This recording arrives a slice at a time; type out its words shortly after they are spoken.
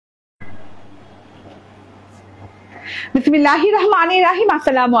বিসমিল্লাহির রহমানির রহিম।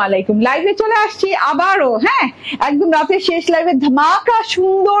 আসসালামু আলাইকুম। লাইভে চলে আসছি আবারও, হ্যাঁ একদম রাতের শেষ লাইভে ধামাকা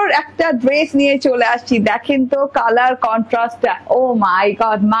সুন্দর একটা ড্রেস নিয়ে চলে আসছি। দেখেন তো কালার কন্ট্রাস্টটা, ও মাই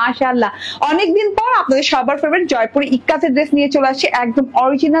গড মাশাআল্লাহ। অনেকদিন পর আপনাদের সবার ফেভারিট জয়পুরি ইক্কাতের ড্রেস নিয়ে চলে আসছি, একদম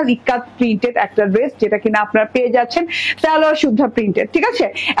অরিজিনাল ইক্কাত প্রিন্টেড একটা ড্রেস, যেটা কিনা আপনারা পেয়ে যাচ্ছেন সালোয়ার শুদ্ধ প্রিন্টেড, ঠিক আছে,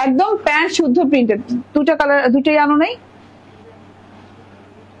 একদম প্যান্ট শুদ্ধ প্রিন্টেড। দুটো কালার, দুটোই আনো নাই?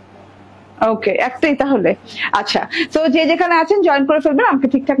 ওকে, একটাই তাহলে। আচ্ছা, তো যে যেখানে আছেন জয়েন করে ফেলবেন। আমাকে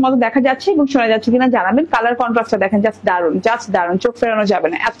ঠিকঠাক মতো দেখা যাচ্ছে এবং শোনা যাচ্ছে কিনা জানাবেন। কালার কন্ট্রাস্টটা দেখেন, জাস্ট দারুন, জাস্ট দারুন, চোখ ফেরানো যাবে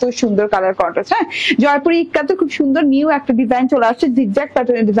না, এত সুন্দর কালার কন্ট্রাস্ট। হ্যাঁ, জয়পুরি ইক্কাতে খুব সুন্দর নিউ একটা ডিজাইন চলে আসছে, জিগজ্যাগ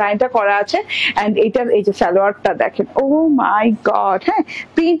প্যাটার্নের ডিজাইনটা করা আছে। এন্ড এটার এই যে সালোয়ারটা দেখেন, ও মাই গড। হ্যাঁ,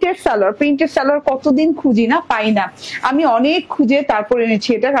 প্রিন্টেড সালোয়ার, প্রিন্টেড সালোয়ার কতদিন খুঁজি না, পাই না। আমি অনেক খুঁজে তারপর এনেছি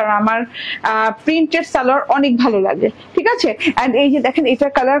এটা, কারণ আমার প্রিন্টেড সালোয়ার অনেক ভালো লাগে, ঠিক আছে। এন্ড এই যে দেখেন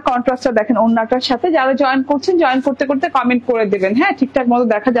এটার কালার কন্ট্রাস্টটা দেখেন অন্যটার সাথে। যারা জয়েন করছেন, জয়েন করতে করতে কমেন্ট করে দেবেন, হ্যাঁ ঠিকঠাক মতো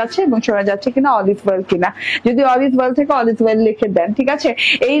দেখা যাচ্ছে এবং শোনা যাচ্ছে কিনা, অলিভ ওয়েল কিনা। যদি অলিভ ওয়েল থেকে অলিভ ওয়েল লিখে দেন, ঠিক আছে।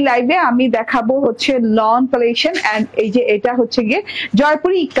 এই লাইভে আমি দেখাবো হচ্ছে লন কালেকশন, এন্ড এই যে এটা হচ্ছে গিয়ে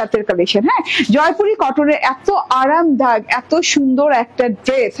জয়পুরি ইক্কাতের কালেকশন। হ্যাঁ, জয়পুরি কটনের এত আরামদায়ক, এত সুন্দর একটা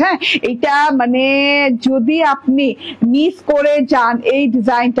ড্রেস। হ্যাঁ, এটা মানে যদি আপনি মিস করে যান এই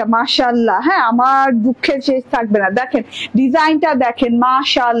ডিজাইনটা, মাশাআল্লাহ, হ্যাঁ আমার দুঃখের শেষ থাকবে না। দেখেন ডিজাইনটা দেখেন,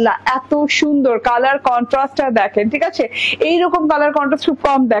 মাশাআল্লাহ এত সুন্দর কালার কন্ট্রাস্টটা দেখেন, ঠিক আছে। এইরকম কালার কন্ট্রাস্ট খুব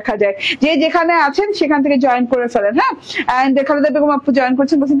কম দেখা যায়। যে যেখানে আছেন সেখান থেকে জয়েন করে ফেলেন। হ্যাঁ, এন্ড খালেদা বেগম আপু জয়েন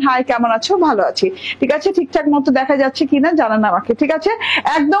করছেন, বলছেন হাই কেমন আছো, ভালো আছি, ঠিক আছে। ঠিকঠাক মতো দেখা যাচ্ছে কিনা জানান আমাকে, ঠিক আছে।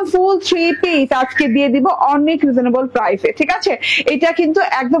 একদম ফুল 3 পিস আজকে দিয়ে দিব অনেক রিজনেবল প্রাইসে, ঠিক আছে। এটা কিন্তু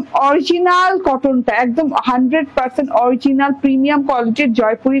একদম অরিজিনাল কটনটা, একদম 100% অরিজিনাল প্রিমিয়াম কোয়ালিটির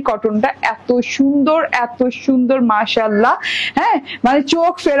জয়পুরি কটনটা, এত সুন্দর, এত সুন্দর মাশাআল্লাহ। হ্যাঁ, মানে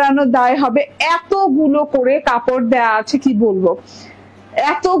চোখ ফেরানো দায় হবে, এতগুলো করে কাপড় দেয়া আছে, কি বলবো,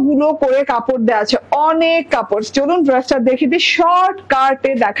 এতগুলো করে কাপড় দেওয়া আছে, অনেক কাপড়। চলুন ড্রেসটা দেখে দিই, শর্ট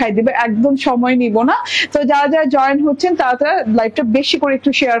কাটে দেখাই দিবে, একদম সময় নিব না। তো যারা যারা জয়েন হচ্ছেন তারা লাইভটা বেশি করে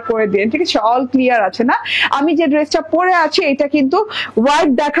একটু শেয়ার করে দিন, ঠিক আছে। অল ক্লিয়ার আছে না? আমি যে ড্রেসটা পরে আছি এটা কিন্তু হোয়াইট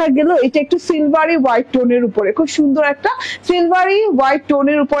দেখা গেল, এটা একটু সিলভারি হোয়াইট টোনের উপরে, খুব সুন্দর একটা সিলভারি হোয়াইট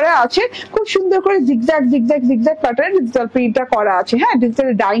টোনের উপরে আছে। খুব সুন্দর করে zigzag zigzag zigzag pattern digital প্রিন্টটা করা আছে। হ্যাঁ, ডিজিটাল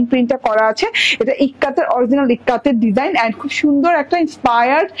ডাইং প্রিন্টটা করা আছে। এটা ইক্কাতের অরিজিনাল ইক্কাতের ডিজাইন, এন্ড খুব সুন্দর একটা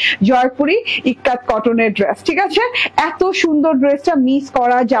ইন্সপায়ার্ড জয়পুরি ইক্কাত কটনের ড্রেস, ঠিক আছে। এত সুন্দর ড্রেসটা মিস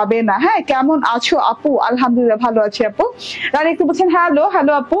করা যাবে না। হ্যাঁ, কেমন আছো আপু? আলহামদুলিল্লাহ ভালো আছি আপু। রানী একটু বলছেন হ্যালো,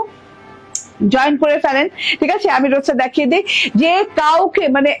 হ্যালো আপু, জয়েন করে ফেলেন, ঠিক আছে। আমি ড্রেসটা দেখিয়ে দিই, যে কাউকে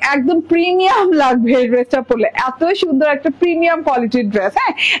মানে একদম প্রিমিয়াম লাগবে এই ড্রেসটা পরলে, এত সুন্দর একটা প্রিমিয়াম কোয়ালিটির ড্রেস।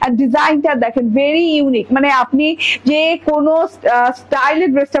 হ্যাঁ, আর ডিজাইনটা দেখেন ভেরি ইউনিক, মানে আপনি যে কোনো স্টাইলের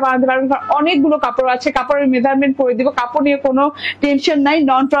ড্রেসটা বানাতে পারবেন। অনেকগুলো কাপড় আছে, কাপড়ের মেজারমেন্ট করে দিব, কাপড় নিয়ে কোনো টেনশন নাই।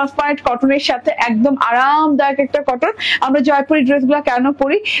 নন ট্রান্সপারেন্ট কটনের সাথে একদম আরামদায়ক একটা কটন। আমরা জয়পুরি ড্রেসগুলো কেন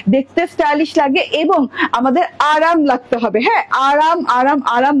পরি? দেখতে স্টাইলিশ লাগে এবং আমাদের আরাম লাগতে হবে। হ্যাঁ, আরাম আরাম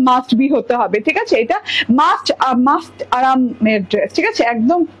আরাম মাস্ট বি হতে হবে, ঠিক আছে। এটা মাস্ট আরামের ড্রেস, ঠিক আছে,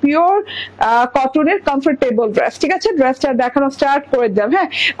 একদম পিওর কটনের কমফোর্টেবল ড্রেস, ঠিক আছে। ড্রেসটা দেখানো স্টার্ট করে দিলাম। হ্যাঁ,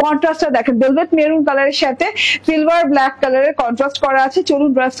 কন্ট্রাস্টটা দেখেন, ভেলভেট মেরুন কালারের সাথে সিলভার ব্ল্যাক কালারের কন্ট্রাস্ট করা আছে। চলুন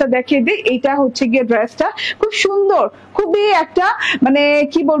ড্রেসটা দেখিয়ে দিই। এইটা হচ্ছে গিয়ে ড্রেসটা খুব সুন্দর, খুবই একটা মানে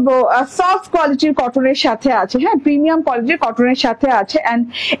কি বলবো সফট কোয়ালিটির কটনের সাথে আছে। হ্যাঁ, প্রিমিয়াম কোয়ালিটির কটনের সাথে আছে, এন্ড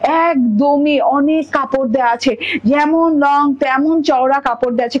একদমই অনেক কাপড় দেওয়া আছে, যেমন লং তেমন চওড়া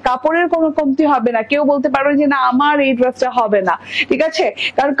কাপড় দেওয়া আছে। কাপড়ের কোনো কমতি হবে না, কেউ বলতে পারবে যে না আমার এই ড্রেসটা হবে না, ঠিক আছে,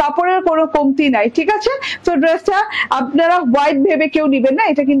 কারণ কাপড়ের কোনো কমতি নাই, ঠিক আছে। তো ড্রেসটা আপনারা হোয়াইট ভেবে কেউ নিবেন না,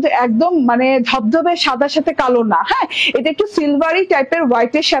 এটা কিন্তু একদম মানে ধবধবে সাদার সাথে কালো না। হ্যাঁ, এটা একটু সিলভারি টাইপের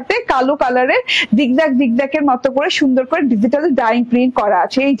হোয়াইটের সাথে কালো কালারের জিগজ্যাগ জিগজ্যাগের মতো করে সুন্দর করে ডিজিটাল ডাইং প্রিন্ট করা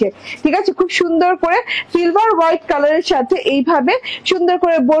আছে, এই যে, ঠিক আছে। খুব সুন্দর করে সিলভার হোয়াইট কালারের সাথে এইভাবে সুন্দর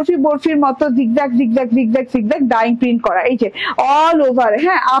করে বরফি বরফির মতো zigzag zigzag zigzag zigzag dyeing print করা, এই যে অল ওভার।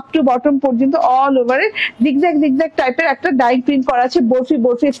 হ্যাঁ, আপ টু বটম পর্যন্ত অল ওভারে জিগজ্যাগ জিগজ্যাগ টাইপের একটা ডাই প্রিন্ট করা আছে বরফি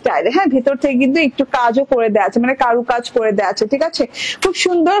বরফি স্টাইলে। হ্যাঁ, ভেতর থেকে কিন্তু একটু কাজও করে দেওয়া আছে, মানে কারুকাজ করে দেওয়া আছে, ঠিক আছে, খুব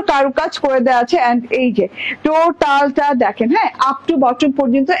সুন্দর কারুকাজ করে দেওয়া আছে। এন্ড এই যে টোটালটা দেখেন, হ্যাঁ আপ টু বটম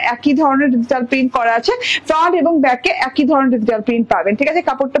পর্যন্ত একই ধরনের ডিজিটাল প্রিন্ট করা আছে। ফ্রন্ট এবং ব্যাকে একই ধরনের ডিজিটাল প্রিন্ট পাবেন, ঠিক আছে।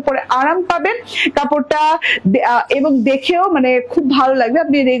 কাপড়টা পরে আরাম পাবেন, কাপড়টা এবং দেখেও মানে খুব ভালো লাগবে।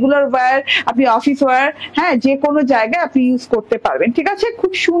 আপনি রেগুলার ওয়্যার, আপনি অফিস ওয়্যার, হ্যাঁ যে কোনো জায়গায় আপনি ইউজ করতে পারবেন, ঠিক আছে।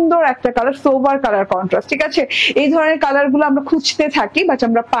 খুব সুন্দর একটা কালার, সোভার কালার কন্ট্রাস্ট, ঠিক আছে? এই ধরনের কালার গুলো আমরা খুঁজতে থাকি, বাট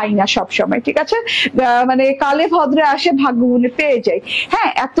আমরা পাই না সবসময়, ঠিক আছে? মানে কালে ভদ্রে আসে, ভাগ্য গুনে পেয়ে যাই। হ্যাঁ,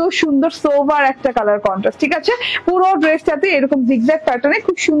 এত সুন্দর সোভার একটা কালার কন্ট্রাস্ট, ঠিক আছে? পুরো ড্রেসটাতে এরকম জিগজ্যাগ প্যাটার্নে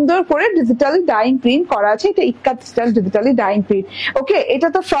খুব সুন্দর করে ডিজিটালি ডাইং প্রিন্ট করা আছে। এটা ইক্কাত স্টাইল ডিজিটালি ডাইং প্রিন্ট। ওকে, এটা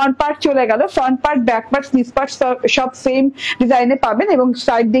তো ফ্রন্ট পার্ট চলে গেল। Front part, back part, sleeve part সব সেম ডিজাইনে পাবেন এবং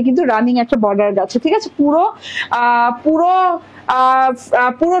সাইড দিয়ে কিন্তু রানিং একটা বর্ডার গেছে, ঠিক আছে? পুরো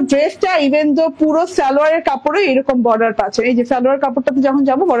পুরো ড্রেসটা, ইভেন তো পুরো সালোয়ারের কাপড়ে এরকম বর্ডার পাচ্ছেন। এই যে সালোয়ার কাপড়টাতে যখন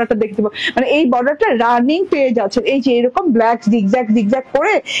যাবো বর্ডারটা দেখতে পাবো, মানে এই বর্ডারটা রানিং পেয়ে যাচ্ছেন। এই যে এরকম ব্ল্যাক জিগজ্যাগ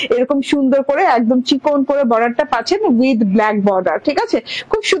করে এরকম সুন্দর করে একদম চিকন করে বর্ডারটা পাচ্ছেন উইথ ব্ল্যাক বর্ডার, ঠিক আছে?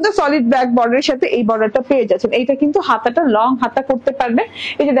 খুব সুন্দর সলিড ব্ল্যাক বর্ডারের সাথে এই বর্ডারটা পেয়ে যাচ্ছেন। এইটা কিন্তু হাতাটা লং হাতা করতে পারবেন।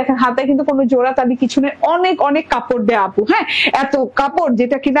 এই যে দেখেন, হাতায় কিন্তু কোনো জোড়া তালি কিছু নেই, অনেক অনেক কাপড় দেয়া আপু। হ্যাঁ, এত কাপড়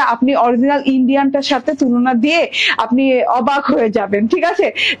যেটা কিনা আপনি অরিজিনাল ইন্ডিয়ানটার সাথে তুলনা দিয়ে আপনি অবাক হয়ে যাবেন, ঠিক আছে?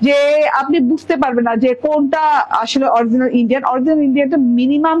 যে আপনি বুঝতে পারবেন না যে কোনটা আসলে অরিজিনাল ইন্ডিয়ান। অরিজিনাল ইন্ডিয়ানটা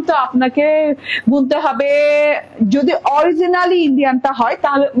মিনিমাম তো আপনাকে গুনতে হবে, যদি অরিজিনালি ইন্ডিয়ানটা হয়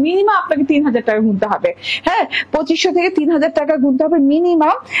তাহলে মিনিমাম আপনাকে 3000 টাকা গুনতে হবে। হ্যাঁ, 2500 থেকে 3000 টাকা গুনতে হবে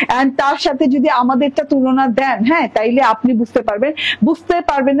মিনিমাম। এন্ড তার সাথে যদি আমাদেরটা তুলনা দেন, হ্যাঁ, তাইলে আপনি বুঝতে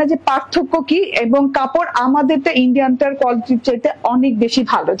পারবেন না যে পার্থক্য কি। এবং কাপড় আমাদেরটা ইন্ডিয়ানটার কোয়ালিটির চাইতে অনেক বেশি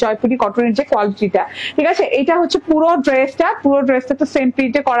ভালো, জয়পুরি কটনের যে কোয়ালিটিটা, ঠিক আছে? এটা হচ্ছে পুরো ড্রেসটা তো সেম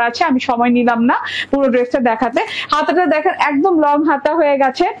প্রিন্টে করা আছে। আমি সময় নিলাম না পুরো ড্রেসটা দেখাতে। হাতাটা দেখেন একদম লং হাতা হয়ে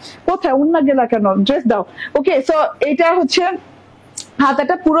গেছে। কোথায় উন্না গেলা কেন? ড্রেস দাও। ওকে, সো এটা হচ্ছে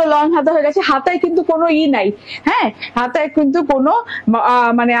হাতাটা পুরো লং হাতা হয়ে গেছে। হাতায় কিন্তু কোনো নাই, হ্যাঁ, হাতায় কিন্তু কোনো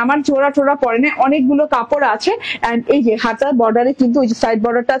মানে আমার জোড়া টোড়া পরে না, অনেকগুলো কাপড় আছে। এন্ড এই যে হাতার বর্ডারে কিন্তু ওই যে সাইড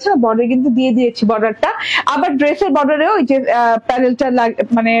বর্ডারটা আছে, বর্ডারে কিন্তু দিয়ে দিয়েছি বর্ডারটা। আবার ড্রেসের বর্ডারেও ওই যে প্যানেলটা,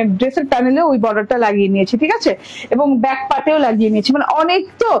 মানে ড্রেসের প্যানেলেও ওই বর্ডারটা লাগিয়ে নিয়েছি, ঠিক আছে? এবং ব্যাক পার্টেও লাগিয়ে নিয়েছি, মানে অনেক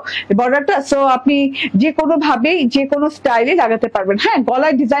তো বর্ডারটা। সো আপনি যে কোনো ভাবেই যে কোনো স্টাইলে লাগাতে পারবেন। হ্যাঁ,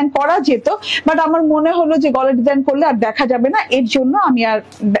 গলায় ডিজাইন করা যেত, বাট আমার মনে হলো যে গলায় ডিজাইন করলে আর দেখা যাবে না, এর জন্য আমি আর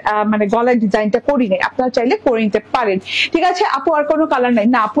মানে গলার ডিজাইনটা করি নাই। আপনারা চাইলে করে নিতে পারেন, ঠিক আছে? আপু আর কোনো কালার নাই?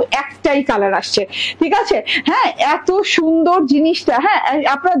 না আপু, একটাই কালার আসছে, ঠিক আছে? হ্যাঁ, এত সুন্দর জিনিসটা। হ্যাঁ,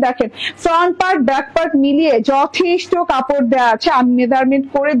 আপনারা দেখেন ফ্রন্ট পার্ট ব্যাক পার্ট মিলিয়ে যথেষ্ট কাপড় দেওয়া আছে। আমি মেজারমেন্ট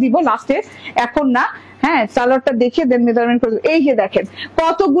করে দিব লাস্টে, এখন না। হ্যাঁ, সালোয়ারটা দেখে দেন মেজারমেন্ট করে। এই যে দেখেন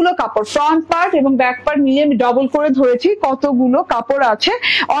কতগুলো কাপড়, ফ্রন্ট পার্ট এবং ব্যাক পার্ট মিলিয়ে আমি ডবল করে ধরেছি, কতগুলো কাপড় আছে।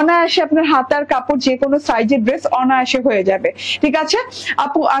 অনায়াসে আপনার হাতার কাপড় যে কোনো সাইজের ড্রেস অনায়াসে হয়ে যাবে, ঠিক আছে?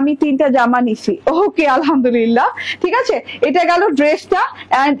 আপু আমি 3টা জামা নিছি। ওকে, আলহামদুলিল্লাহ, ঠিক আছে? এটা গেল ড্রেসটা।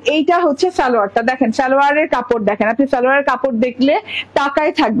 এন্ড এইটা হচ্ছে সালোয়ারটা। দেখেন সালোয়ারের কাপড় দেখেন, আপনি সালোয়ারের কাপড় দেখলে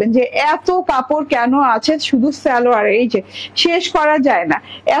তাকায় থাকবেন যে এত কাপড় কেন আছে শুধু সালোয়ারে। এই যে শেষ করা যায় না,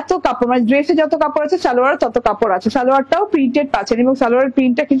 এত কাপড়, মানে ড্রেসে যত কাপড় আছে সালোয়ার তত কাপড় আছে। সালোয়ারটাও প্রিন্টেড পাচ্ছেন এবং সালোয়ারের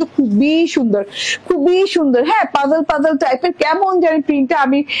প্রিন্টটা কিন্তু খুবই সুন্দর, খুবই সুন্দর। হ্যাঁ, পাজল টাইপের, কেমন জানি প্রিন্টটা,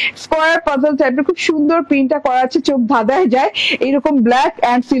 আমি স্কোয়ার পাজল টাইপের, খুব সুন্দর প্রিন্টটা করা আছে, চোখ ধাঁধায় যায়। এইরকম black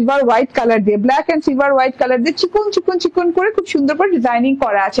and silver white colour দিয়ে, black and silver white colour দিয়ে চিকন করে খুব সুন্দর করে ডিজাইনিং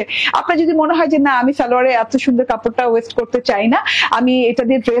করা আছে। আপনার যদি মনে হয় যে না, আমি সালোয়ারে এত সুন্দর কাপড়টা ওয়েস্ট করতে চাই না, আমি এটা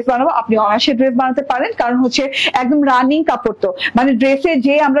দিয়ে ড্রেস বানাবো, আপনি অনায়াসে ড্রেস বানাতে পারেন। কারণ হচ্ছে একদম রানিং কাপড়, তো মানে ড্রেসে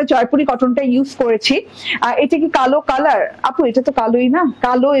যে আমরা জয়পুরি কটনটা ইউজ করেছি, এটা কি কালো কালার? আপু এটা তো কালোই না,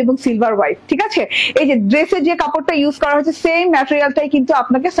 কালো এবং সিলভার হোয়াইট, ঠিক আছে? এই যে ড্রেসে যে কাপড়টা ইউজ করা হয়েছে সেম ম্যাটেরিয়ালটাই কিন্তু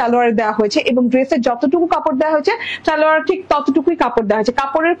আপনাকে সালোয়ারে দেওয়া হয়েছে এবং ড্রেসের যতটুকু কাপড় দেওয়া হয়েছে সালোয়ার ঠিক ততটুকুই কাপড় দেওয়া হয়েছে,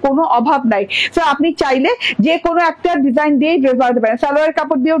 কাপড়ের কোনো অভাব নাই। তো আপনি চাইলে যে কোনো একটা ডিজাইন দিয়ে ড্রেস বানাতে পারেন, সালোয়ারের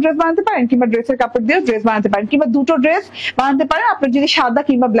কাপড় দিয়েও ড্রেস বানাতে পারেন, কিংবা ড্রেসের কাপড় দিয়েও ড্রেস বানাতে পারেন, কিংবা দুটো ড্রেস বানাতে পারেন। আপনার যদি সাদা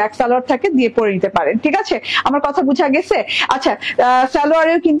কিংবা ব্ল্যাক সালোয়ার থাকে দিয়ে পরে নিতে পারেন, ঠিক আছে? আমার কথা বোঝা গেছে? আচ্ছা,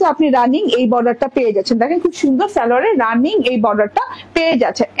 সালোয়ারেও কিন্তু আপনি রানিং এই বর্ডারটা পেয়ে যাচ্ছেন। দেখেন খুব সুন্দর সালোয়ারে রানিং এই বর্ডারটা পেয়ে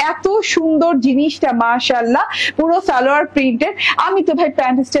যাচ্ছে। এত সুন্দর জিনিসটা, মাশাআল্লাহ, পুরো সালোয়ার প্রিন্টেড। আমি তো ভাই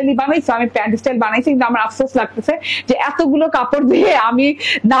প্যান্ট স্টাইলই বানাইছি, আমি প্যান্ট স্টাইল বানাইছি, কিন্তু আমার আফসোস লাগতেছে যে এতগুলো কাপড় দিয়ে আমি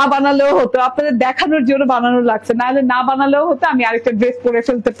না বানালেও হতো, আপনাদের দেখানোর জন্য বানানো লাগছে, নাহলে না বানালেও হতো, আমি আরেকটা ড্রেস পরে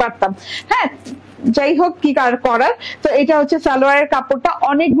ফেলতে পারতাম। হ্যাঁ, যাই হোক, কি করার। তো এটা হচ্ছে সালোয়ারের কাপড়টা,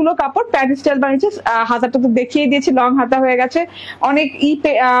 অনেকগুলো কাপড় প্যান্ট স্টাইল বানিয়েছে। হাতাটা তো দেখিয়ে দিয়েছি, লং হাতা হয়ে গেছে অনেক।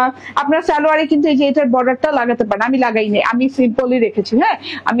 আপনার সালোয়ারে কিন্তু এই যে এটার বর্ডারটা লাগাতে পারেন, আমি লাগাইনি, আমি সিম্পলই রেখেছি। হ্যাঁ,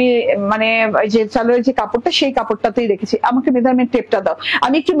 আমি মানে যে সালোয়ারের যে কাপড়টা সেই কাপড়টাতেই রেখেছি। আমাকে মেজারমেন্ট টেপটা দাও,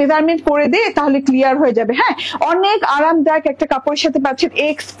 আমি একটু মেজারমেন্ট করে দিই, তাহলে ক্লিয়ার হয়ে যাবে। হ্যাঁ, অনেক আরামদায়ক একটা কাপড়ের সাথে পাচ্ছেন,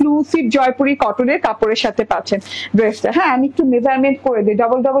 এক্সক্লুসিভ জয়পুরি কটনের কাপড়ের সাথে পাচ্ছেন ড্রেসটা। হ্যাঁ, আমি একটু মেজারমেন্ট করে দিই,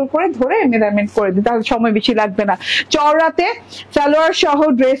 ডবল করে ধরে মেজারমেন্ট করে দিই, তাহলে সময় বেশি লাগবে না। চওড়াতে সালোয়ার সহ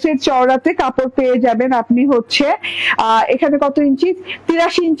ড্রেসের চওড়াতে কাপড় পেয়ে যাবেন আপনি হচ্ছে এখানে কত ইঞ্চি,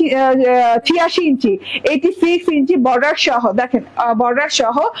 83 ইঞ্চি, 86 ইঞ্চি, 86 ইঞ্চি বর্ডার সহ, দেখেন বর্ডার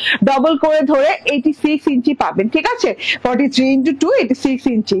সহ ডবল করে ধরে 86 ইঞ্চি পাবেন, ঠিক আছে। 43x2 86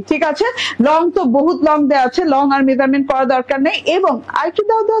 ইঞ্চি, ঠিক আছে। লং তো বহুত লং দেওয়া আছে, লং আর মেজারমেন্ট করা দরকার নেই। এবং আর কি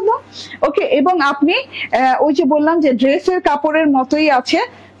দাও দাও দাও, ওকে। এবং আপনি ওই যে বললাম যে ড্রেসের কাপড়ের মতোই আছে,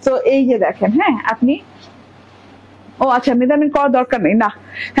 তো এই যে দেখেন, হ্যাঁ আপনি, ও আচ্ছা মেজারমেন্ট করার দরকার নেই না,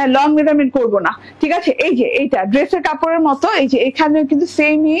 হ্যাঁ লং মেজারমেন্ট করবো না, ঠিক আছে। এই যে এইটা ড্রেসের কাপড়ের মতো, এই যে এখানে কিন্তু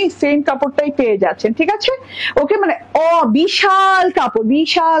সেম কাপড়টাই পেয়ে যাচ্ছেন, ঠিক আছে। ওকে, মানে বিশাল কাপড়,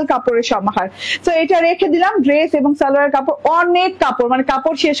 বিশাল কাপড়ের সমাহার। তো এটা রেখে দিলাম, ড্রেস এবং সালোয়ারের কাপড়, অনেক কাপড়, মানে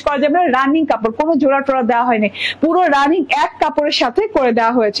কাপড় শেষ করা যাবে না, রানিং কাপড়, কোনো জোড়া টোড়া দেওয়া হয়নি, পুরো রানিং এক কাপড়ের সাথে করে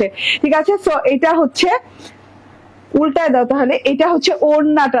দেওয়া হয়েছে, ঠিক আছে। তো এটা হচ্ছে, উল্টায় দাও তাহলে, এটা হচ্ছে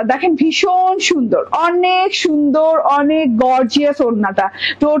ওড়নাটা, দেখেন ভীষণ সুন্দর, অনেক সুন্দর, অনেক গর্জিয়াস ওড়নাটা।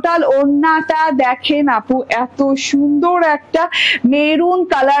 টোটাল ওড়নাটা দেখেন আপু, এত সুন্দর একটা মেরুন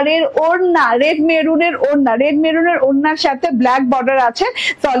কালারের ওড়না, রেড মেরুনের ওড়না, রেড মেরুনের ওড়নার সাথে ব্ল্যাক বর্ডার আছে,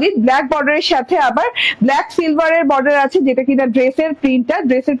 সলিড ব্ল্যাক বর্ডারের সাথে আবার ব্ল্যাক সিলভারের বর্ডার আছে, যেটা কিনা ড্রেসের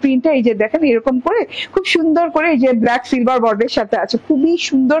প্রিন্টটা এই যে দেখেন এরকম করে খুব সুন্দর করে এই যে ব্ল্যাক সিলভার বর্ডারের সাথে আছে, খুবই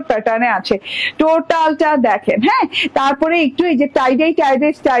সুন্দর প্যাটার্নে আছে টোটালটা দেখেন। হ্যাঁ, তারপরে একটু এই যে টাইডাই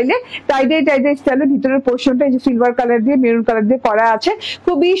স্টাইলে ভিতরের পোর্শনটা এই যে সিলভার কালার দিয়ে মেরুন কালার দিয়ে করা আছে,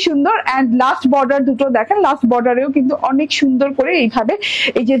 খুবই সুন্দর। এন্ড লাস্ট বর্ডার দুটো দেখেন, লাস্ট বর্ডারেও কিন্তু অনেক সুন্দর করে এইভাবে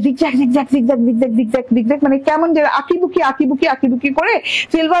এই যে জিগজ্যাগ মানে কেমন যে আঁকিবুকি করে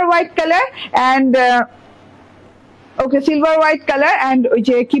silver white colour and okay, silver white colour and ওই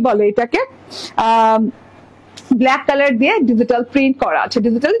যে কি বলে এটাকে ব্ল্যাক কালার দিয়ে ডিজিটাল প্রিন্ট করা আছে,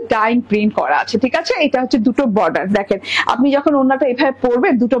 ডিজিটাল ডাইং প্রিন্ট করা আছে, ঠিক আছে। এটা হচ্ছে দুটো বর্ডার, দেখেন আপনি যখন ওড়নাটা এভাবে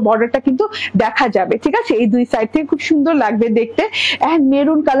পরবেন দুটো বর্ডারটা কিন্তু দেখা যাবে, ঠিক আছে। এই দুই সাইড থেকে খুব সুন্দর লাগবে দেখতে। এন্ড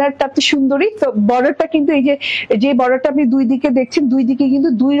মেরুন কালারটা তো সুন্দরই, তো বর্ডারটা কিন্তু এই যে বর্ডারটা আপনি দুই দিকে দেখছেন, দুই দিকে কিন্তু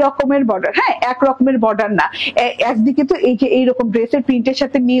দুই রকমের বর্ডার, হ্যাঁ এক রকমের বর্ডার না। একদিকে তো এই যে এইরকম ড্রেসের প্রিন্টের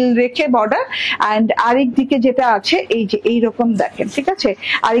সাথে মিল রেখে বর্ডার, এন্ড আরেক দিকে যেটা আছে এই যে এইরকম দেখেন, ঠিক আছে।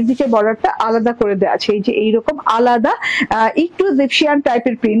 আরেক দিকে বর্ডারটা আলাদা করে দেওয়া আছে, এই যে এইরকম আলাদা, একটু ইজিপশিয়ান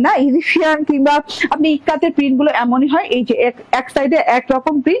টাইপের প্রিন্ট না, ইজিপশিয়ান কিংবা আপনি ইক্কাতের প্রিন্ট গুলো এমনই হয়, এই যে এক সাইডে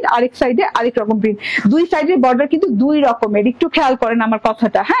একরকম প্রিন্ট, আরেক সাইডে আরেক রকম প্রিন্ট, দুই সাইডের বর্ডার কিন্তু দুই রকমের, একটু খেয়াল করেন আমার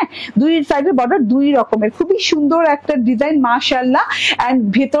কথাটা, হ্যাঁ দুই সাইডের বর্ডার দুই রকমের, খুবই সুন্দর একটা ডিজাইন মাশাআল্লাহ। এন্ড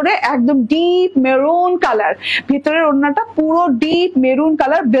ভেতরে একদম ডিপ মেরুন কালার, ভেতরের ওড়নাটা পুরো deep maroon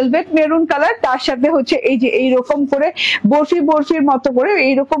colour, velvet maroon colour, তার সাথে হচ্ছে এই যে এইরকম করে বরফির মতো করে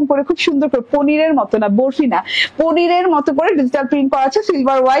এইরকম করে খুব সুন্দর করে, পনিরের মতো না, বরফি না, পনিরের মতো করে ডিজিটাল প্রিন্ট করা আছে,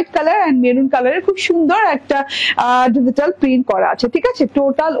 silver white colour and maroon কালারের খুব সুন্দর একটা ডিজিটাল প্রিন্ট করা আছে, ঠিক আছে।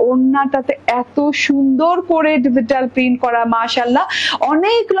 টোটাল ওড়নাটাতে এত সুন্দর করে ডিজিটাল প্রিন্ট করা মাশাআল্লাহ,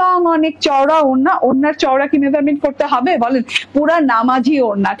 অনেক লং, অনেক চওড়া ওড়না। ওড়নার চওড়া কি মেজারমেন্ট করতে হবে বলেন? পুরা নামাজি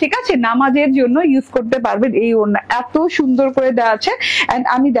ওড়না, ঠিক আছে, নামাজের জন্য ইউজ করতে পারবেন এই ওড়না, এত সুন্দর করে দেওয়া আছে। এন্ড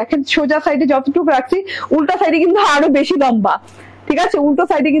আমি দেখেন সোজা সাইডে যতটুকু রাখছি, উল্টা সাইডে কিন্তু আরো বেশি লম্বা, ঠিক আছে, উল্টো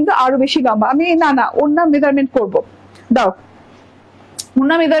সাইডে কিন্তু আরো বেশি লম্বা। আমি না ওড়না মেজারমেন্ট করব, দাও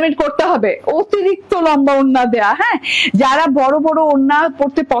ওড়না মেজারমেন্ট করতে হবে, অতিরিক্ত লম্বা ওড়না দেয়া। হ্যাঁ, যারা বড় বড় ওড়না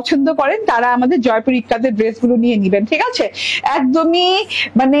পড়তে পছন্দ করেন তারা আমাদের জয়পুর ইক্কাতের ড্রেস গুলো নিয়ে নিবেন, ঠিক আছে। একদমই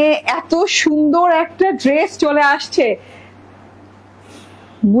মানে এত সুন্দর একটা ড্রেস চলে আসছে,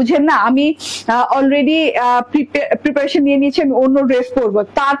 বুঝেন না। আমি অলরেডি প্রিপারেশন নিয়ে নিয়েছি, আমি অন্য ড্রেস পরবো,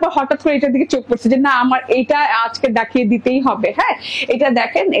 তারপর হঠাৎ করে এটার দিকে চোখ পড়ছে যে না আমার এটা আজকে দেখিয়ে দিতেই হবে। হ্যাঁ, এটা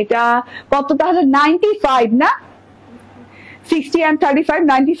দেখেন, এটা কত তাহলে 95 না, 60 and 35,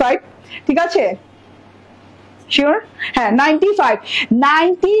 95, ঠিক আছে, শিওর, হ্যাঁ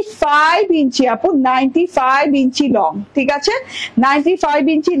 95 ইঞ্চি আপু, 95 ইঞ্চি লং, ঠিক আছে, 95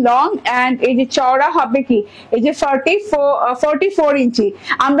 ইঞ্চি লং। এন্ড এই যে চওড়া হবে কি, এই যে 44 ইঞ্চি।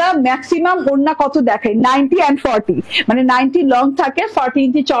 আমরা ম্যাক্সিমাম ওড়না কত দেখাই, 90 and 40, মানে 90 লং থাকে, 40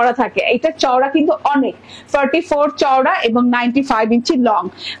 ইঞ্চি চওড়া থাকে। এটা চওড়া কিন্তু অনেক, 44 চওড়া এবং 95 ইঞ্চি লং।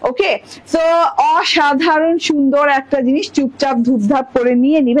 ওকে, সো অসাধারণ সুন্দর একটা জিনিস, চুপচাপ ধুপধাপ করে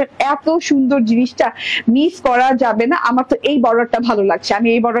নিয়ে নিবেন, এত সুন্দর জিনিসটা মিস করা যাবে না। আমার তো এই বর্ডারটা ভালো লাগছে, আমি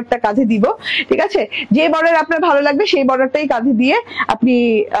এই বর্ডারটা কাঁধে দিব, ঠিক আছে। যে বর্ডার আপনার ভালো লাগবে সেই বর্ডারটাই কাঁধে দিয়ে আপনি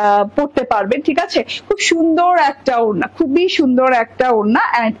পড়তে পারবেন, ঠিক আছে। খুব সুন্দর একটা ওড়না, খুবই সুন্দর একটা ওড়না।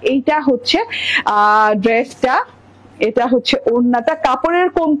 এন্ড এইটা হচ্ছে ড্রেসটা, এটা হচ্ছে ওড়নাটা, কাপড়ের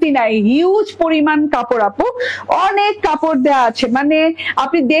কমতি নাই, হিউজ পরিমাণ কাপড় আপু, অনেক কাপড় দেওয়া আছে, মানে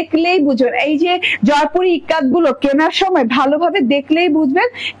আপনি দেখলেই বুঝবেন। এই যে জয়পুরি ইক্কাত গুলো কেনার সময় ভালোভাবে দেখলেই বুঝবেন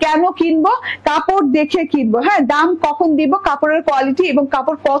কেন কিনবো, কাপড় দেখে কিনবো। হ্যাঁ, দাম কখন দিব, কাপড়ের কোয়ালিটি এবং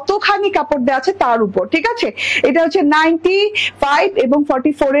কাপড় কতখানি কাপড় দেওয়া আছে তার উপর, ঠিক আছে। এটা হচ্ছে 95 এবং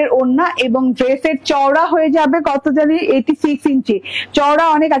 44 এর ওড়না, এবং ড্রেসের চওড়া হয়ে যাবে কত জানি 86 ইঞ্চি চওড়া,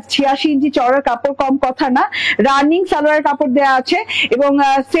 অনেক আছে, 86 ইঞ্চি চওড়ার কাপড় কম কথা না। রানিং সালোয়ারের কাপড় দেওয়া আছে এবং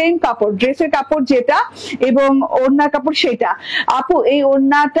সেম কাপড়, ড্রেসের কাপড় যেটা এবং ওড়নার কাপড় সেটা। আপু এই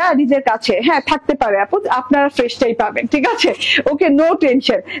ওড়নাটা নিজের কাছে হ্যাঁ থাকতে পারে আপু, আপনারা ফ্রেশটাই পাবেন, ঠিক আছে, ওকে, নো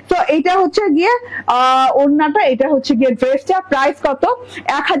টেনশন। তো এটা হচ্ছে গিয়ে ওড়নাটা, এটা হচ্ছে গিয়ে ড্রেসটা। প্রাইস কত?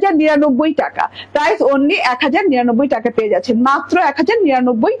 1099 টাকা, প্রাইস অনলি 1099 টাকা পেয়ে যাচ্ছেন, মাত্র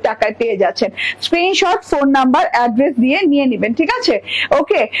 1099 টাকায় পেয়ে যাচ্ছেন। স্ক্রিনশট, ফোন নাম্বার, অ্যাড্রেস দিয়ে নিয়ে নেবেন, ঠিক আছে,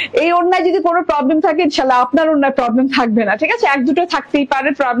 ওকে। এই ওড়নায় যদি কোনো প্রবলেম থাকে ইনশাল্লাহ আপনার ওড়নায় প্রবলেম থাকবে না, ঠিক আছে, এক দুটো থাকতেই পারে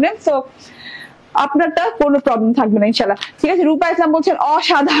প্রবলেম, তো আপনারটা কোনো প্রবলেম থাকবে না ইনশাল্লাহ, ঠিক আছে। রূপা ইসলাম বলছেন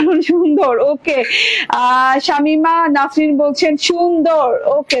অসাধারণ সুন্দর, ওকে। শামিমা নাসরিন বলছেন সুন্দর,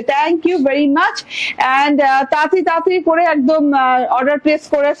 ওকে, thank you very much. And তাড়াতাড়ি করে একদম অর্ডার প্লেস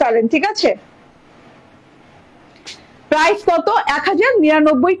করে ফেলেন, ঠিক আছে। প্রাইস কত?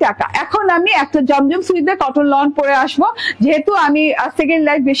 1099 টাকা। এখন আমি একটা জমজম সুইদের কটন লন পরে আসবো, যেহেতু আমি সেকেন্ড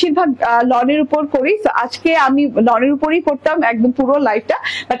লাইফ বেশিরভাগ লনের উপর করি, তো আজকে আমি লনের উপরই করতাম একদম পুরো লাইফটা,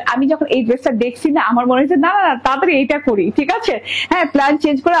 বাট আমি যখন এই ড্রেসটা দেখছি না, আমার মনে হচ্ছে না না তাড়াতাড়ি এইটা করি, ঠিক আছে, হ্যাঁ, প্ল্যান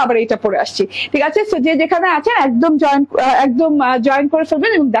চেঞ্জ করে আবার এইটা পরে আসছি, ঠিক আছে। তো যে যেখানে আছেন একদম জয়েন করে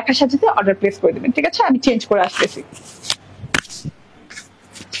ফেলবেন এবং দেখার সাথে সাথে অর্ডার প্লেস করে দেবেন, ঠিক আছে। আমি চেঞ্জ করে আসতেছি।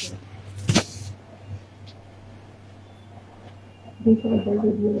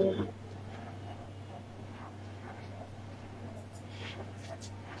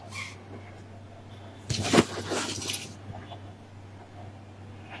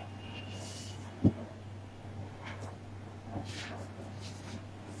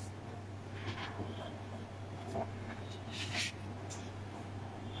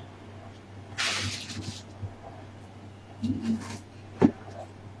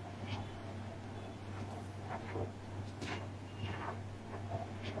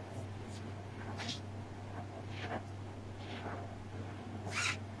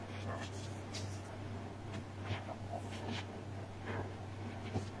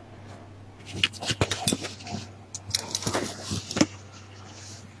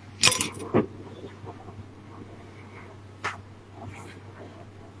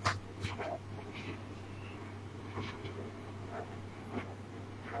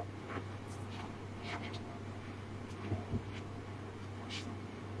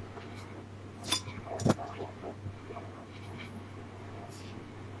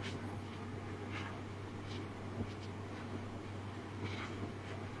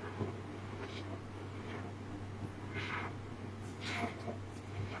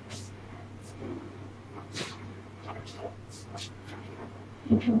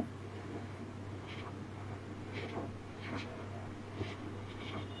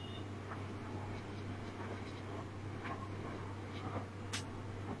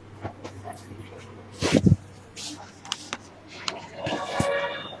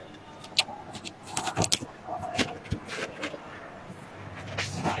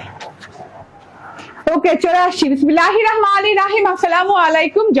 ওকে, চলে আসছি। বিসমিল্লাহির রহমানির রহিম। আসসালামু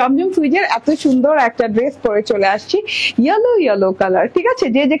আলাইকুম। জমজম সুইজের এত সুন্দর একটা ড্রেস পরে চলে আসছি, ইয়েলো কালার, ঠিক আছে।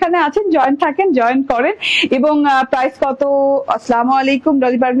 যে যেখানে আছেন জয়েন থাকেন, জয়েন করেন। এবং প্রাইস কত? আসসালামু আলাইকুম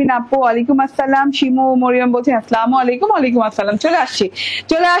রলি পারভিন আপু, ওয়ালাইকুম আসসালাম। শিমু মরিয়ম বলছেন আসসালামু আলাইকুম। ওয়ালাইকুম আসসালাম।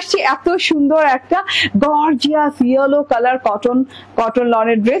 চলে আসছি এত সুন্দর একটা gorgeous yellow colour cotton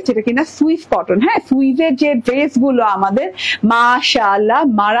লনের dress, যেটা কিনা সুইস কটন। হ্যাঁ, সুইজের যে ড্রেস গুলো আমাদের মাশাআল্লাহ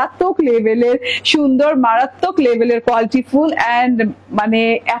মারাত্মক লেভেলের সুন্দর, মারাত্মক লেভেলের কোয়ালিটিফুল, এন্ড মানে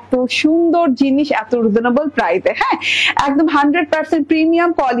এত সুন্দর জিনিস এত রিজনেবল প্রাইসে। হ্যাঁ, একদম 100% প্রিমিয়াম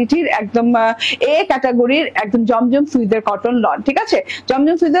কোয়ালিটির, একদম এ ক্যাটাগরির একদম জমজম সুইজের কটন লন, ঠিক আছে।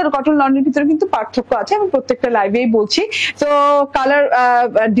 জমজম সুইজের কটন লনের ভিতরে কিন্তু পার্থক্য আছে, আমি প্রত্যেকটা লাইভেই বলছি। তো কালার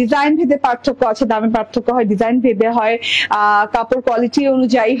ডিজাইন ভেদে পার্থক্য আছে, দামে পার্থক্য হয়, ডিজাইন ভেদে হয়, কাপড় কোয়ালিটি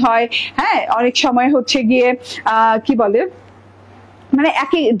অনুযায়ী হয়। হ্যাঁ, অনেক সময় হচ্ছে গিয়ে কি বলে মানে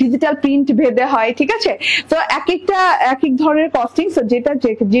এক এক ডিজিটাল প্রিন্ট ভেদে হয়, ঠিক আছে। তো এক এক ধরনের কস্টিং, যেটা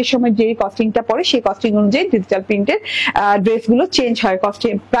যে সময় যে কস্টিংটা পড়ে সেই কস্টিং অনুযায়ী ডিজিটাল প্রিন্টের ড্রেস গুলো চেঞ্জ হয়,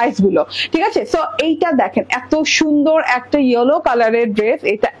 কস্টিং প্রাইস গুলো, ঠিক আছে। তো এইটা দেখেন এত সুন্দর একটা ইয়েলো কালারের ড্রেস,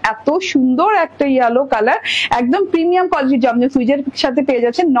 এটা এত সুন্দর একটা ইয়েলো কালার, একদম প্রিমিয়াম কোয়ালিটি জমজম সুইজের সাথে পেয়ে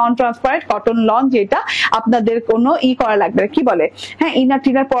যাচ্ছেন, নন ট্রান্সপারেন্ট কটন লন, যেটা আপনাদের কোনো করা লাগবে না, কি বলে হ্যাঁ ইনার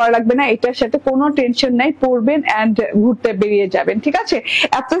টিনার পরা লাগবে না, এটার সাথে কোনো টেনশন নাই, পরবেন এন্ড ঘুরতে বেরিয়ে যাবেন, ঠিক আছে।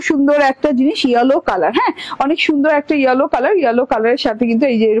 এত সুন্দর একটা জিনিস ইয়েলো কালার, হ্যাঁ অনেক সুন্দর একটা ইয়েলো কালার, ইয়েলো কালারের সাথে কিন্তু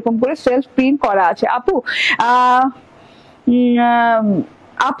এই যে এরকম করে সেলফ প্রিন্ট করা আছে। আপু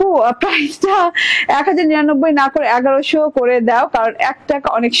আপু প্রাইসটা 1099 না করে 1100 করে দাও, কারণ 1 টাকা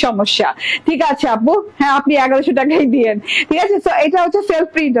অনেক সমস্যা, ঠিক আছে আপু, হ্যাঁ আপনি 1100 টাকাই দিয়েন, ঠিক আছে। তো এটা হচ্ছে সেলফ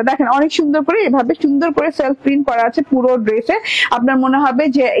প্রিন্ট, দেখেন অনেক সুন্দর করে এভাবে সুন্দর করে সেলফ প্রিন্ট করা আছে পুরো ড্রেসে। আপনার মনে হবে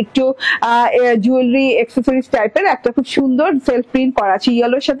যে একটু জুয়েলারি অ্যাক্সেসরিজ টাইপের একটা খুব সুন্দর সেলফ প্রিন্ট করা আছে,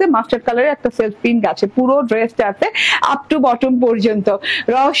 ইয়েলোর সাথে মাস্টার্ড কালারের একটা সেলফ প্রিন্ট আছে পুরো ড্রেসটাতে আপ টু বটম পর্যন্ত।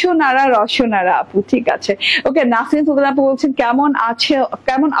 রসনারা আপু, ঠিক আছে। ওকে, নাসরিন সুলতান আপু বলছেন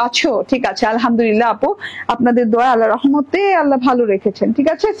কেমন আছো, ঠিক আছে আলহামদুলিল্লাহ আপু, আপনাদের দোয়া আল্লাহ রহমতে আল্লাহ ভালো রেখেছেন, ঠিক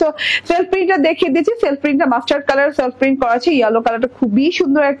আছে। তো সেলফ প্রিন্টটা দেখিয়ে দিচ্ছি, সেলফ প্রিন্টটা মাস্টার্ড কালার সেলফ প্রিন্ট করা আছে, ইয়েলো কালারটা খুবই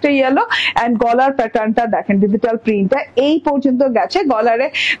সুন্দর একটা ইয়েলো, এন্ড গলার প্যাটার্নটা দেখেন ডিজিটাল প্রিন্টটা এই পর্যন্ত গেছে,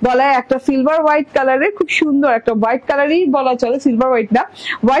 গলায় একটা সিলভার হোয়াইট কালারের খুব সুন্দর একটা হোয়াইট কালারই বলা চলে, সিলভার হোয়াইট না,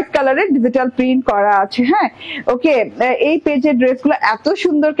 হোয়াইট কালারের ডিজিটাল প্রিন্ট করা আছে, হ্যাঁ। ওকে, এই পেজের ড্রেসগুলো এত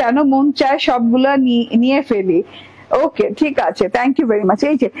সুন্দর কেন মন চায় সবগুলো নিয়ে ফেলি। ওকে, ঠিক আছে, থ্যাংক ইউ ভেরি মাচ।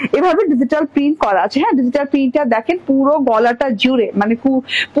 এই যে এভাবে ডিজিটাল প্রিন্ট করা আছে, হ্যাঁ ডিজিটাল প্রিন্টটা দেখেন পুরো গলাটা জুড়ে, মানে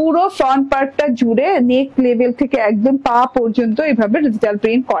পুরো ফ্রন্ট পার্টটা জুড়ে নেক লেভেল থেকে একদম পা পর্যন্ত এভাবে ডিজিটাল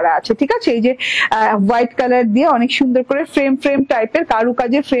প্রিন্ট করা আছে, ঠিক আছে। এই যে হোয়াইট কালার দিয়ে অনেক সুন্দর করে ফ্রেম টাইপের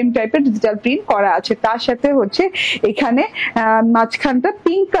কারুকাজের ফ্রেম টাইপের ডিজিটাল প্রিন্ট করা আছে, তার সাথে হচ্ছে এখানে মাঝখানটা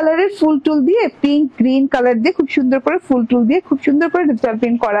পিঙ্ক কালারের ফুল টুল দিয়ে, পিঙ্ক গ্রিন কালার দিয়ে খুব সুন্দর করে ফুল টুল দিয়ে খুব সুন্দর করে ডিজিটাল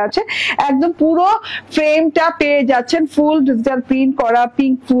প্রিন্ট করা আছে, একদম পুরো ফ্রেমটা পেয়ে যাচ্ছেন ফুল ডিজিটাল প্রিন্ট করা,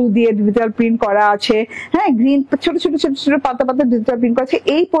 পিঙ্ক ফুল দিয়ে ডিজিটাল প্রিন্ট করা আছে, হ্যাঁ গ্রিন ছোট ছোট পাতা ডিজিটাল প্রিন্ট করা আছে,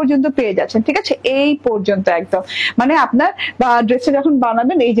 এই পর্যন্ত পেয়ে যাচ্ছেন, ঠিক আছে। এই পর্যন্ত একদম মানে আপনার ড্রেসটা যখন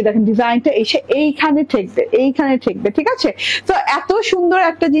বানাবেন এই যে দেখেন ডিজাইনটা এসে এইখানে ঠেকবে, ঠিক আছে। তো এত সুন্দর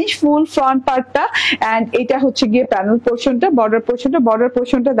একটা জিনিস ফুল ফ্রন্ট পার্টটা, এন্ড এটা হচ্ছে গিয়ে প্যানেল পোর্শনটা, বর্ডার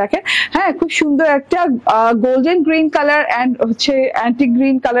পোর্শনটা দেখেন, হ্যাঁ খুব সুন্দর একটা গোল্ডেন গ্রিন কালার এন্ড হচ্ছে অ্যান্টিক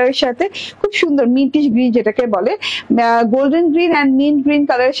গ্রিন কালারের সাথে খুব সুন্দর মিন্টিশ গ্রিন যেটাকে বলে, golden green and mint green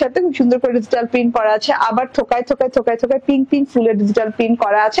কালারের সাথে খুব সুন্দর করে ডিজিটাল প্রিন্ট করা আছে, আবার থোকায় পিঙ্ক ফুলের ডিজিটাল প্রিন্ট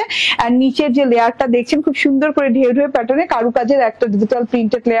করা আছে, আর নিচের যে লেয়ারটা দেখছেন খুব সুন্দর করে ঢেউ প্যাটার্নে কারুকাজের একটা ডিজিটাল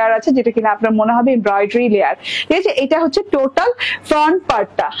প্রিন্টেড লেয়ার আছে, যেটা কিনা আপনার মনে হবে এমব্রয়ডারি লেয়ার, ঠিক আছে। এটা হচ্ছে টোটাল ফ্রন্ট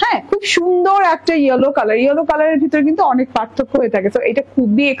পার্টটা, হ্যাঁ খুব সুন্দর একটা ইয়েলো কালারের ভিতরে কিন্তু অনেক পার্থক্য হয়ে থাকে, তো এটা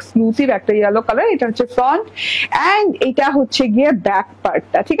খুবই এক্সক্লুসিভ একটা ইয়েলো কালার, এটা হচ্ছে ফ্রন্ট, এন্ড এটা হচ্ছে গিয়ে ব্যাক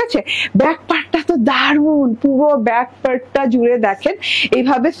পার্টটা, ঠিক আছে। ব্যাক পার্টটা তো দারুণ, পুরো ব্যাক পার্টটা জুড়ে দেখেন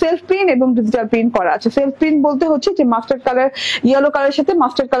এইভাবে সেলফ প্রিন্ট এবং ডিজিটাল প্রিন্ট করা আছে। সেলফ প্রিন্ট বলতে হচ্ছে যে মাস্টার্ড কালার ইয়েলো কালারের সাথে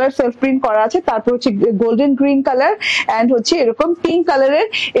মাস্টার্ড কালার সেলফ প্রিন্ট করা আছে, তারপর হচ্ছে গোল্ডেন গ্রিন কালার এন্ড হচ্ছে এরকম পিঙ্ক কালারের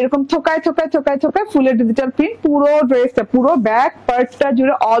এরকম থোকায় ফুলের ডিজিটাল প্রিন্ট পুরো ড্রেসটা, পুরো ব্যাক পার্টটা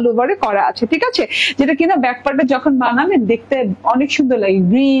জুড়ে অল ওভারে করা আছে, ঠিক আছে। যেটা কিনা ব্যাক পার্টটা যখন বানাবেন দেখতে অনেক সুন্দর লাগে,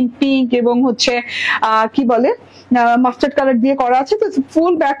 গ্রিন পিঙ্ক এবং হচ্ছে কি বলে মাস্টার্ড কালার দিয়ে করা আছে, তো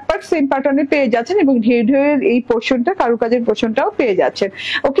ফুল ব্যাক পার্ট সেম প্যাটার্নে পেয়ে যাচ্ছেন এবং ঢেউয়ের এই পোর্শনটা কারুকাজের পোর্শনটাও পেয়ে যাচ্ছেন।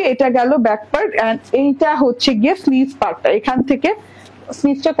 ওকে, এটা গেল ব্যাক পার্ট, এন্ড এইটা হচ্ছে গিয়ে স্লিভস পার্টটা, এখান থেকে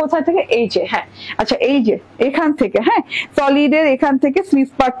স্লিভসটা কোথায় থেকে, এই যে হ্যাঁ আচ্ছা এই যে এখান থেকে, হ্যাঁ সলিডের এখান থেকে স্লিভ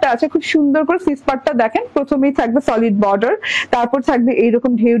পার্টটা আছে, খুব সুন্দর করে স্লিভ পার্টটা দেখেন, প্রথমেই থাকবে সলিড বর্ডার, তারপর থাকবে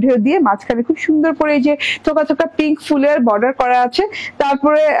এইরকম ঢেউ দিয়ে মাঝখানে খুব সুন্দর করে এই যে থোকা পিঙ্ক ফুলের বর্ডার করা আছে,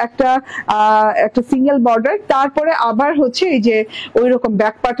 তারপরে একটা সিঙ্গেল বর্ডার, তারপরে আবার হচ্ছে এই যে ওইরকম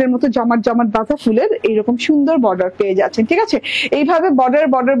ব্যাক পার্টের মতো জমাট বাঁধা ফুলের এইরকম সুন্দর বর্ডার পেয়ে যাচ্ছেন, ঠিক আছে। এইভাবে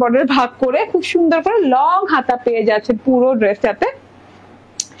বর্ডার ভাগ করে খুব সুন্দর করে লং হাতা পেয়ে যাচ্ছেন পুরো ড্রেসটাতে,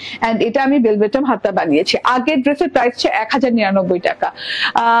 এন্ড এটা আমি বেলভেটম হাতা বানিয়েছি। আগের ড্রেসের প্রাইস ছিল 1099 টাকা।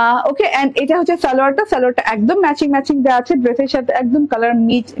 ওকে, এন্ড এটা হচ্ছে সালোয়ারটা একদম ম্যাচিং দেওয়া আছে ড্রেসের সাথে, একদম কালার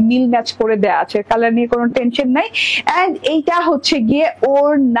মিল ম্যাচ করে দেওয়া আছে, কালার নিয়ে কোনো টেনশন নাই। এন্ড এইটা হচ্ছে গিয়ে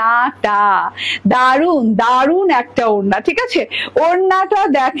ওড়নাটা, দারুন একটা ওড়না, ঠিক আছে। ওড়নাটা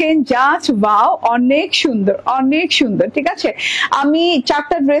দেখেন জাস্ট ওয়াও, অনেক সুন্দর, ঠিক আছে। আমি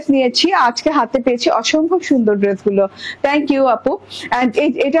 4টা ড্রেস নিয়েছি, আজকে হাতে পেয়েছি অসম্ভব সুন্দর ড্রেসগুলো, থ্যাংক ইউ আপু। এন্ড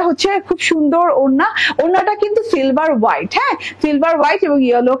এটা এটা হচ্ছে খুব সুন্দর ওড়না, ওড়নাটা কিন্তু সিলভার হোয়াইট, হ্যাঁ সিলভার হোয়াইট এবং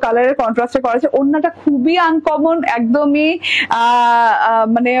ইয়েলো কালারের কন্ট্রাস্টে করা আছে। ওড়নাটা খুবই আনকমন, একদমই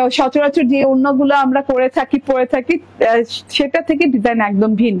মানে সচরাচর যে ওড়নাগুলো আমরা করে থাকি পরে থাকি সেটা থেকে ডিজাইন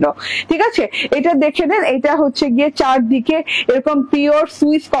একদম ভিন্ন, ঠিক আছে। এটা দেখে নেন, এটা হচ্ছে গিয়ে চারদিকে এরকম পিওর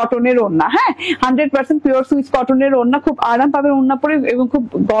সুইস কটনের ওড়না, হ্যাঁ 100% পিওর সুইস কটনের ওড়না, খুব আরাম পাবেন ওড়না পরে এবং খুব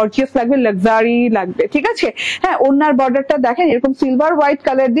গর্জিয়াস লাগবে, লাক্সারি লাগবে, ঠিক আছে। হ্যাঁ ওড়নার বর্ডারটা দেখেন এরকম সিলভার হোয়াইট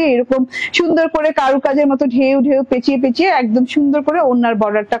কালার দিয়ে এরকম সুন্দর করে কারুকাজের মতো ঢেউ ঢেউ পেঁচিয়ে পেঁচিয়ে একদম সুন্দর করে ওড়নার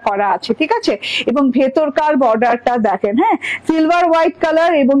বর্ডারটা করা আছে, ঠিক আছে। এবং ভেতরকার বর্ডারটা দেখেন, হ্যাঁ সিলভার হোয়াইট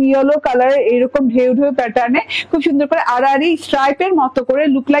কালার এবং ইয়েলো কালার এরকম ঢেউ ঢেউ প্যাটার্নে খুব সুন্দর করে আড়াআড়ি স্ট্রাইপের মতো করে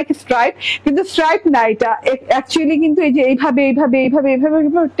লুক লাইক স্ট্রাইপ, কিন্তু স্ট্রাইপ না, এটা অ্যাকচুয়ালি কিন্তু এই যে এইভাবে এইভাবে এইভাবে এইভাবে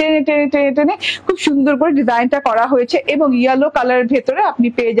টেনে টেনে টেনে টেনে খুব সুন্দর করে ডিজাইনটা করা হয়েছে। এবং ইয়েলো কালারের ভেতরে আপনি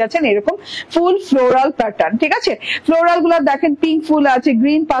পেয়ে যাচ্ছেন এরকম ফুল ফ্লোরাল প্যাটার্ন, ঠিক আছে। ফ্লোরাল গুলা দেখেন পিঙ্ক ফুল আছে,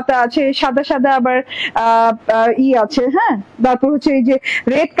 গ্রিন পাতা আছে, সাদা সাদা আবার আছে, হ্যাঁ তারপর হচ্ছে এই যে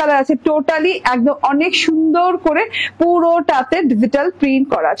রেড কালার আছে, টোটালি একদম অনেক সুন্দর করে পুরোটাতে ডিজিটাল প্রিন্ট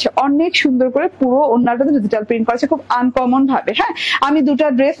করা আছে, অনেক সুন্দর করে পুরো ওড়নাটাতে ডিজিটাল প্রিন্ট করা আছে খুব আনকমন ভাবে। হ্যাঁ আমি দুটা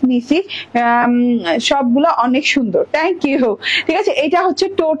ড্রেস নিছি, সবগুলো অনেক সুন্দর, থ্যাংক ইউ, ঠিক আছে। এটা হচ্ছে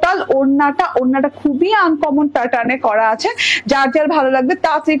টোটাল ওড়নাটা, ওড়নাটা খুবই আনকমন প্যাটার্নে করা আছে। যার যার ভালো লাগবে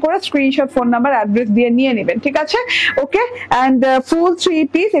তাড়াতাড়ি করে স্ক্রিনশট, ফোন নাম্বার, অ্যাড্রেস দিয়ে নিয়ে নেবেন, ঠিক আছে। ওকে এন্ড ফুল 3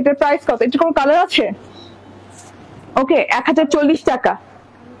 পিস, এটার প্রাইস কত? এটা কোনো কালার আছে? ওকে 1040 টাকা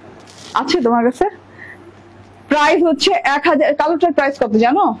আছে তোমার কাছে? প্রাইস হচ্ছে 1000। কালোটার প্রাইস কত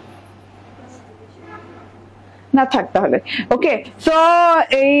জানো? না থাক তাহলে। ওকে সো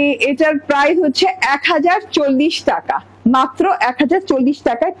এটার প্রাইস হচ্ছে 1040 টাকা, মাত্র 1040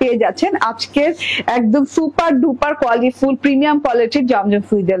 টাকায় পেয়ে যাচ্ছেন আজকের একদম super duper quality full premium কোয়ালিটির জমজম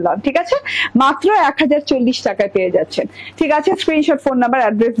সুইদের লন, ঠিক আছে। মাত্র 1040 টাকায় পেয়ে যাচ্ছেন, ঠিক আছে। স্ক্রিনশট, ফোন নাম্বার,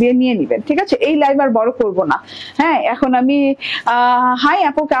 অ্যাড্রেস দিয়ে নিয়ে নেবেন, ঠিক আছে। এই লাইভ আর বড় করব না, হ্যাঁ এখন আমি হাই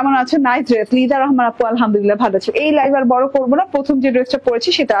আপু কেমন আছো? Nice dress. লিজা রহমান আপু আলহামদুলিল্লাহ ভালো আছে। এই লাইভ আর বড় করব না, প্রথম যে ড্রেসটা পরেছি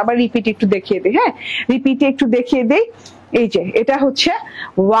সেটা আবার রিপিট একটু দেখিয়ে দিই, হ্যাঁ রিপিটে একটু দেখিয়ে দিই। এই যে এটা হচ্ছে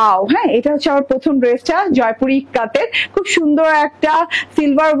ওয়াও, হ্যাঁ এটা হচ্ছে আমার প্রথম ড্রেসটা জয়পুরি ইক্কাতের, খুব সুন্দর একটা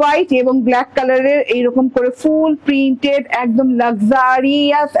সিলভার হোয়াইট এবং ব্ল্যাক কালারের এইরকম করে ফুল প্রিন্টেড একদম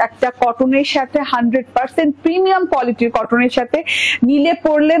লাক্সারিয়াস একটা কটনের সাথে 100% প্রিমিয়াম কোয়ালিটির কটনের সাথে মিলে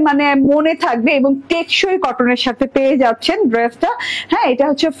পড়লে মানে মনে থাকবে এবং টেকসই কটনের সাথে পেয়ে যাচ্ছেন ড্রেসটা। হ্যাঁ এটা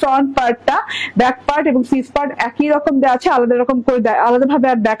হচ্ছে ফ্রন্ট পার্টটা, ব্যাক পার্ট এবং সিস পার্ট একই রকম দেওয়া আছে, আলাদা রকম করে আলাদাভাবে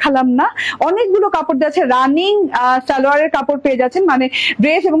আর দেখালাম না। অনেকগুলো কাপড় দেওয়া আছে, রানিং সালোয়ার কাপড় পেয়ে যাচ্ছেন, মানে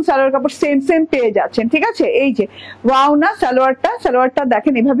ড্রেস এবং সালোয়ার কাপড় সেম সেম পেয়ে যাচ্ছেন, ঠিক আছে। এই যে ওয়াও না সালোয়ারটা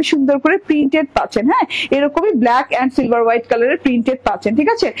দেখেন এভাবে সুন্দর করে প্রিন্টেড পাচ্ছেন, হ্যাঁ এরকমই ব্ল্যাক এন্ড সিলভার হোয়াইট কালারের প্রিন্টেড পাচ্ছেন, ঠিক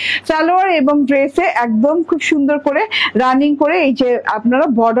আছে। সালোয়ার এবং ড্রেসে একদম খুব সুন্দর করে রানিং করে এই যে আপনারা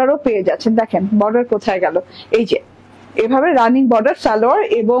বর্ডারও পেয়ে যাচ্ছেন, দেখেন বর্ডার কোথায় গেল, এই যে এভাবে রানিং বর্ডার সালোয়ার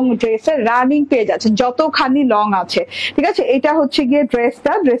এবং ড্রেসের রানিং পেয়ে যাচ্ছেন যতখানি লং আছে, ঠিক আছে। এটা হচ্ছে গিয়ে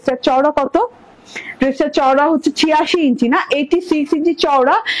ড্রেসটার চওড়া কত? ড্রেসটার চওড়া হচ্ছে 86 ইঞ্চি না 86 ইঞ্চি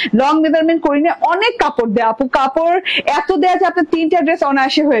চওড়া, লং মেজারমেন্ট করিনি, অনেক কাপড় দেয়া আপু, কাপড় এত দেয়া যে আপনার 3টা ড্রেস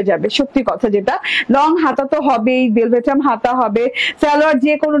অনায়াসে হয়ে যাবে, সত্যি কথা যেটা। লং হাতা তো হবেই, বেলভেটাম হাতা হবে, সালোয়ার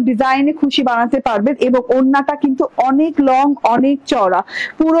যে কোনো ডিজাইনে খুশি বানাতে পারবেন এবং ওড়নাটা কিন্তু অনেক লং অনেক চওড়া,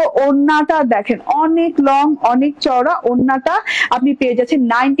 পুরো ওড়নাটা দেখেন অনেক লং অনেক চওড়া, ওড়নাটা আপনি পেয়ে যাচ্ছেন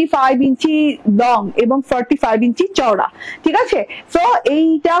 95 ইঞ্চি লং এবং 45 ইঞ্চি চওড়া, ঠিক আছে। তো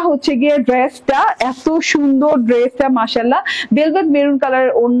এইটা হচ্ছে গিয়ে ড্রেসটা, এত সুন্দর ড্রেসটা মাশাআল্লাহ, ভেলভেট মেরুন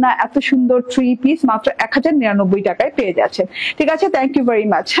কালারের ওড়না, এত সুন্দর 3 পিস মাত্র 1099 টাকায় পেয়ে যাচ্ছেন, ঠিক আছে। থ্যাংক ইউ ভেরি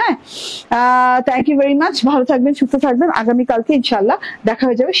মাচ, হ্যাঁ থ্যাংক ইউ ভেরি মাচ, ভালো থাকবেন, সুস্থ থাকবেন, আগামীকালকে ইনশাআল্লাহ দেখা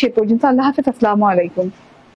হয়ে যাবে, সে পর্যন্ত আল্লাহ হাফেজ, আসসালামু আলাইকুম।